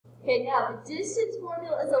Okay, now the distance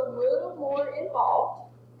formula is a little more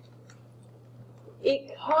involved.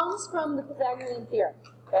 It comes from the Pythagorean theorem.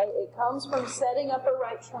 Okay? It comes from setting up a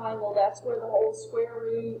right triangle. That's where the whole square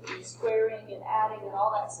root and squaring and adding and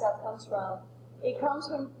all that stuff comes from. It comes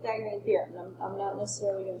from the Pythagorean theorem. I'm not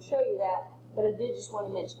necessarily going to show you that, but I did just want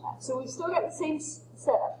to mention that. So we've still got the same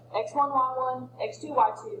setup, x1, y1, x2,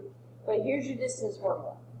 y2, but here's your distance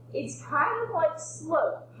formula. It's kind of like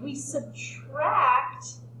slope. We subtract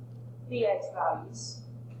the x values,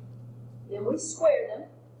 then we square them,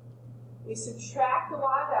 we subtract the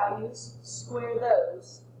y values, square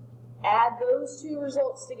those, add those two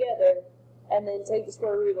results together, and then take the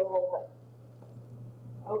square root of the whole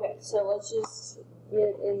thing. Okay, so let's just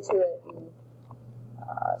get into it and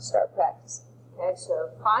start practicing. Okay, so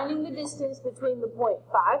finding the distance between the point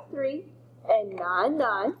 5,3 and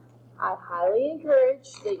 9,9, I highly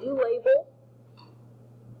encourage that you label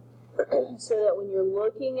so that when you're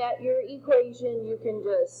looking at your equation, you can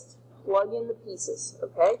just plug in the pieces,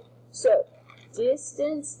 okay? So,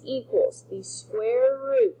 distance equals the square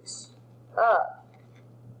root of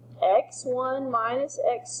x1 minus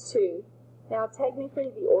x2. Now, technically,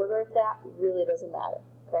 the order of that really doesn't matter,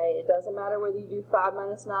 okay? It doesn't matter whether you do 5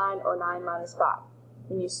 minus 9 or 9 minus 5.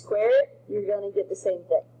 When you square it, you're going to get the same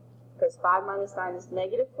thing, because 5 minus 9 is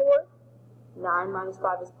negative 4, 9 minus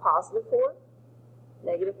 5 is positive 4,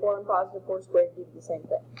 negative 4 and positive 4 squared give you the same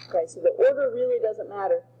thing. Okay, so the order really doesn't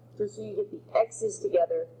matter, just so you get the x's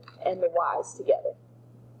together and the y's together.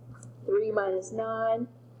 3 minus 9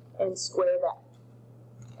 and square that.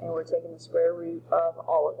 And we're taking the square root of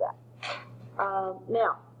all of that.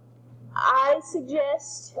 Now, I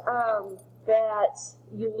suggest that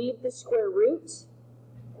you leave the square root.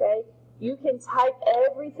 Okay, you can type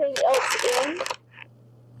everything else in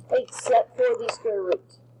except for the square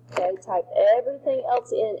root. Okay, type everything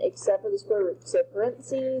else in except for the square root. So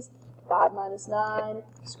parentheses, 5 minus 9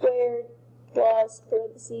 squared plus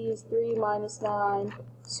parentheses, 3 minus 9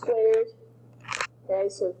 squared. Okay,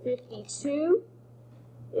 so 52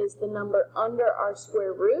 is the number under our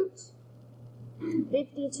square root.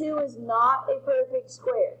 52 is not a perfect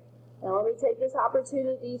square. Now let me take this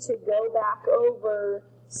opportunity to go back over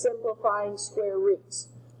simplifying square roots.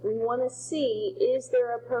 We want to see, is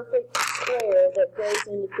there a perfect square that goes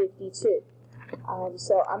into 52?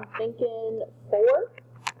 So I'm thinking 4,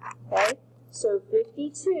 okay? So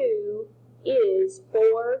 52 is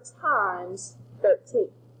 4 times 13.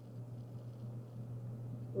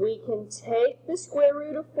 We can take the square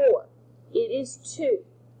root of 4. It is 2.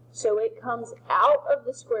 So it comes out of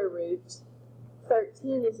the square root.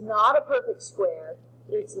 13 is not a perfect square.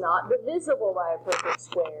 It's not divisible by a perfect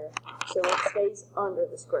square, so it stays under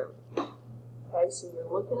the square root. Okay, so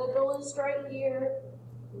you're looking at the list right here.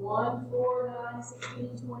 1, 4, 9,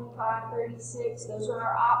 16, 25, 36. Those are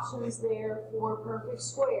our options there for perfect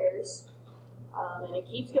squares. And it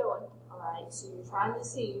keeps going. Alright, so you're trying to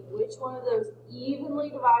see which one of those evenly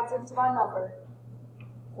divides into my number.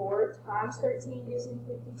 4 times 13 gives me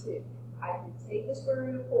 52. I can take the square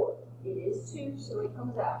root of 4. It is 2, so it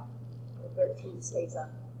comes out. 13 stays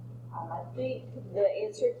under. I think the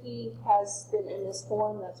answer key has been in this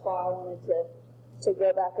form. That's why I wanted to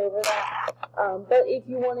go back over that. But if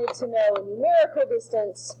you wanted to know a numerical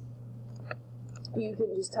distance, you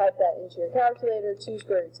can just type that into your calculator, 2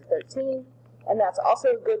 square roots of 13. And that's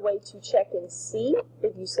also a good way to check and see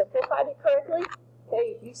if you simplified it correctly.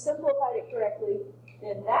 Okay, if you simplified it correctly,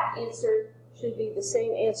 then that answer should be the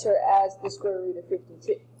same answer as the square root of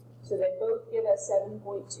 52. So they both give us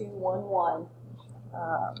 7.211.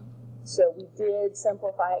 So we did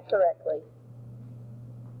simplify it correctly.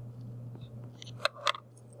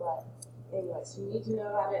 But anyway, so you need to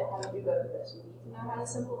know how to do both of this. You need to know how to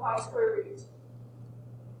simplify square roots.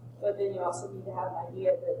 But then you also need to have an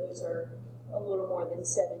idea that those are a little more than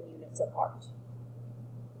 7 units apart.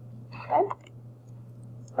 Okay?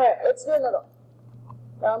 All right, let's do another one.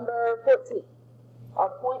 Number 14. Our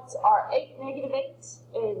points are 8, negative 8,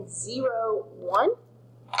 and 0, 1.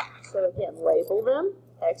 So again, label them.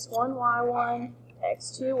 X1, Y1,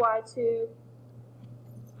 X2, Y2.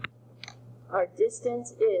 Our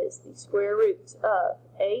distance is the square root of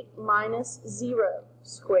 8 minus 0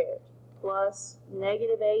 squared plus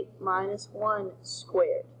negative 8 minus 1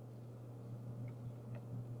 squared.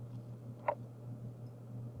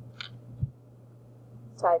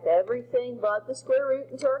 Type everything but the square root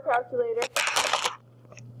into our calculator.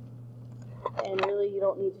 And really, you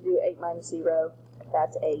don't need to do 8 minus 0.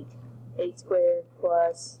 That's 8. 8 squared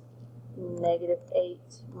plus negative 8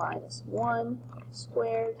 minus 1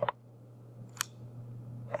 squared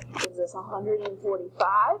gives us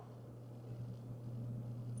 145.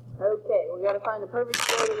 Okay, we got to find the perfect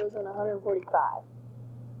square that goes in 145.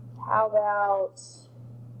 How about, it's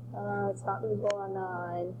not divisible by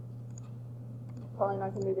 9. Probably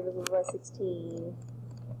not going to be divisible by 16.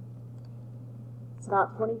 It's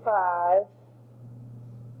not 25.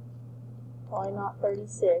 Probably not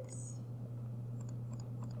 36.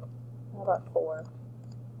 How about 4?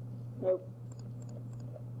 Nope.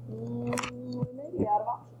 We may be out of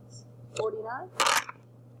options. 49?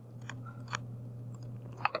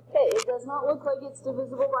 Okay, it does not look like it's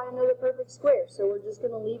divisible by another perfect square, so we're just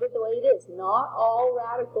going to leave it the way it is. Not all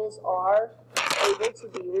radicals are able to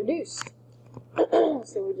be reduced.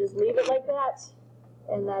 So we just leave it like that,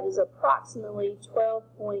 and that is approximately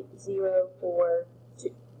 12.042 for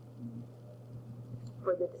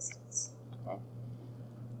the distance. Okay.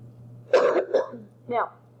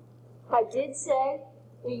 Now, I did say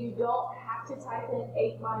that you don't have to type in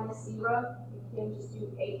 8 minus 0. You can just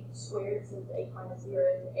do 8 squared since 8 minus 0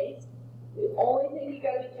 is 8. The only thing you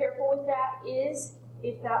got to be careful with that is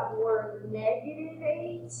if that were negative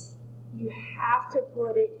 8, you have to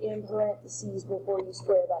put it in parentheses before you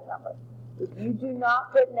square that number. If you do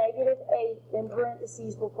not put negative 8 in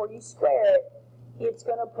parentheses before you square it, it's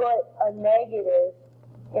going to put a negative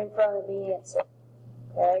in front of the answer.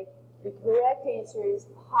 Okay? The correct answer is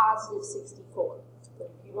positive 64. But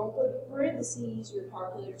if you don't put parentheses, your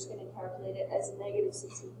calculator is going to calculate it as a negative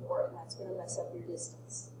 64, and that's going to mess up your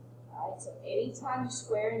distance. All right? So anytime you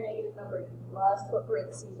square a negative number, you must put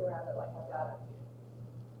parentheses around it like I've got up here.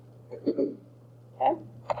 Okay?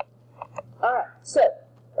 All right, so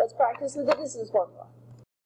let's practice with the distance formula.